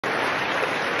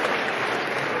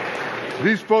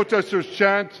These protesters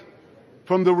chant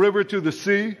from the river to the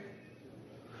sea,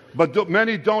 but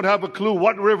many don't have a clue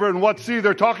what river and what sea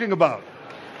they're talking about.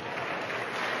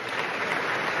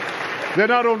 They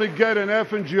not only get an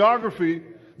F in geography,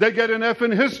 they get an F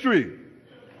in history.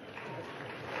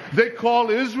 They call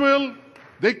Israel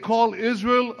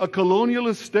a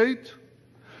colonialist state.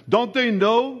 Don't they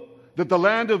know that the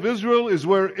land of Israel is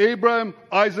where Abraham,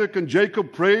 Isaac, and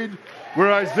Jacob prayed,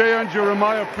 where Isaiah and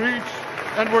Jeremiah preached,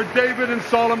 and where David and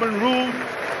Solomon ruled?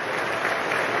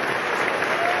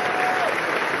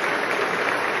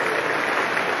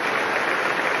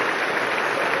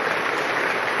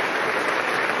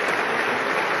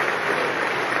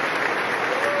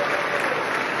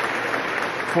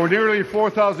 For nearly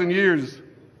 4,000 years,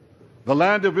 the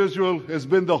land of Israel has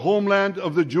been the homeland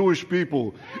of the Jewish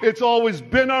people. It's always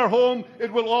been our home.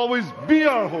 It will always be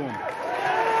our home.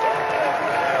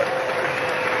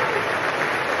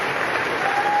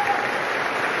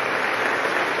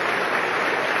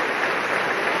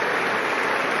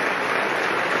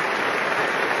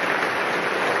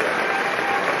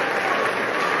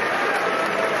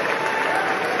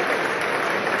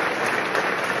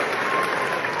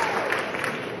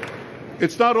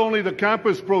 It's not only the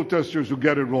campus protesters who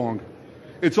get it wrong.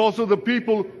 It's also the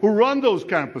people who run those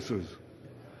campuses.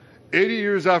 80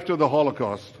 years after the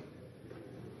Holocaust,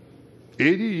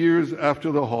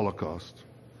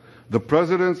 the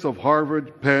presidents of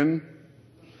Harvard, Penn,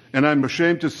 and I'm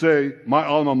ashamed to say my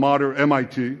alma mater,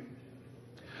 MIT,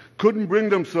 couldn't bring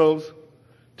themselves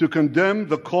to condemn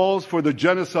the calls for the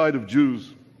genocide of Jews.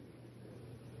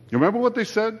 You remember what they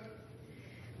said?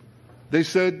 They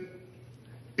said,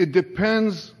 it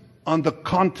depends on the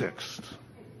context.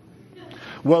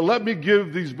 Well, let me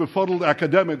give these befuddled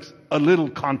academics a little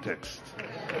context.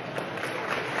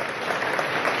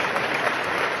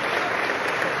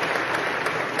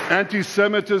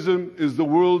 Anti-Semitism is the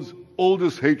world's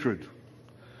oldest hatred.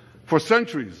 For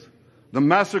centuries, the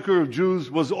massacre of Jews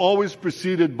was always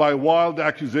preceded by wild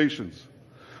accusations.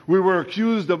 We were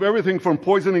accused of everything from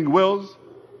poisoning wells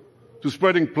to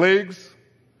spreading plagues,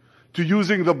 to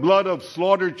using the blood of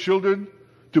slaughtered children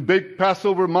to bake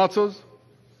Passover matzahs.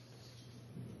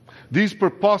 These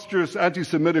preposterous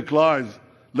anti-Semitic lies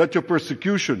led to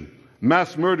persecution,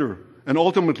 mass murder, and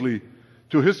ultimately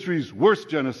to history's worst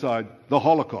genocide, the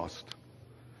Holocaust.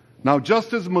 Now,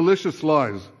 just as malicious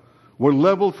lies were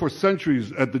leveled for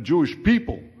centuries at the Jewish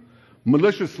people,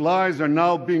 malicious lies are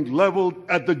now being leveled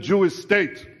at the Jewish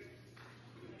state.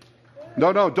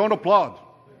 No, don't applaud.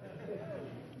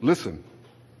 Listen.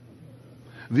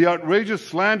 The outrageous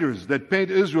slanders that paint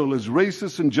Israel as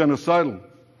racist and genocidal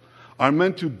are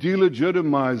meant to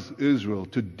delegitimize Israel,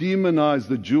 to demonize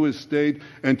the Jewish state,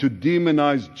 and to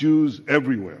demonize Jews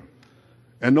everywhere.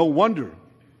 And no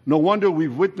wonder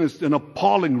we've witnessed an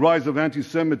appalling rise of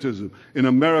anti-Semitism in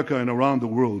America and around the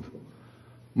world.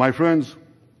 My friends,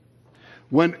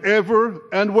 whenever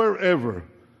and wherever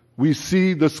we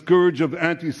see the scourge of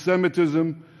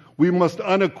anti-Semitism, we must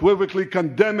unequivocally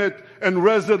condemn it and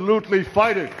resolutely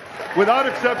fight it, without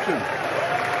exception.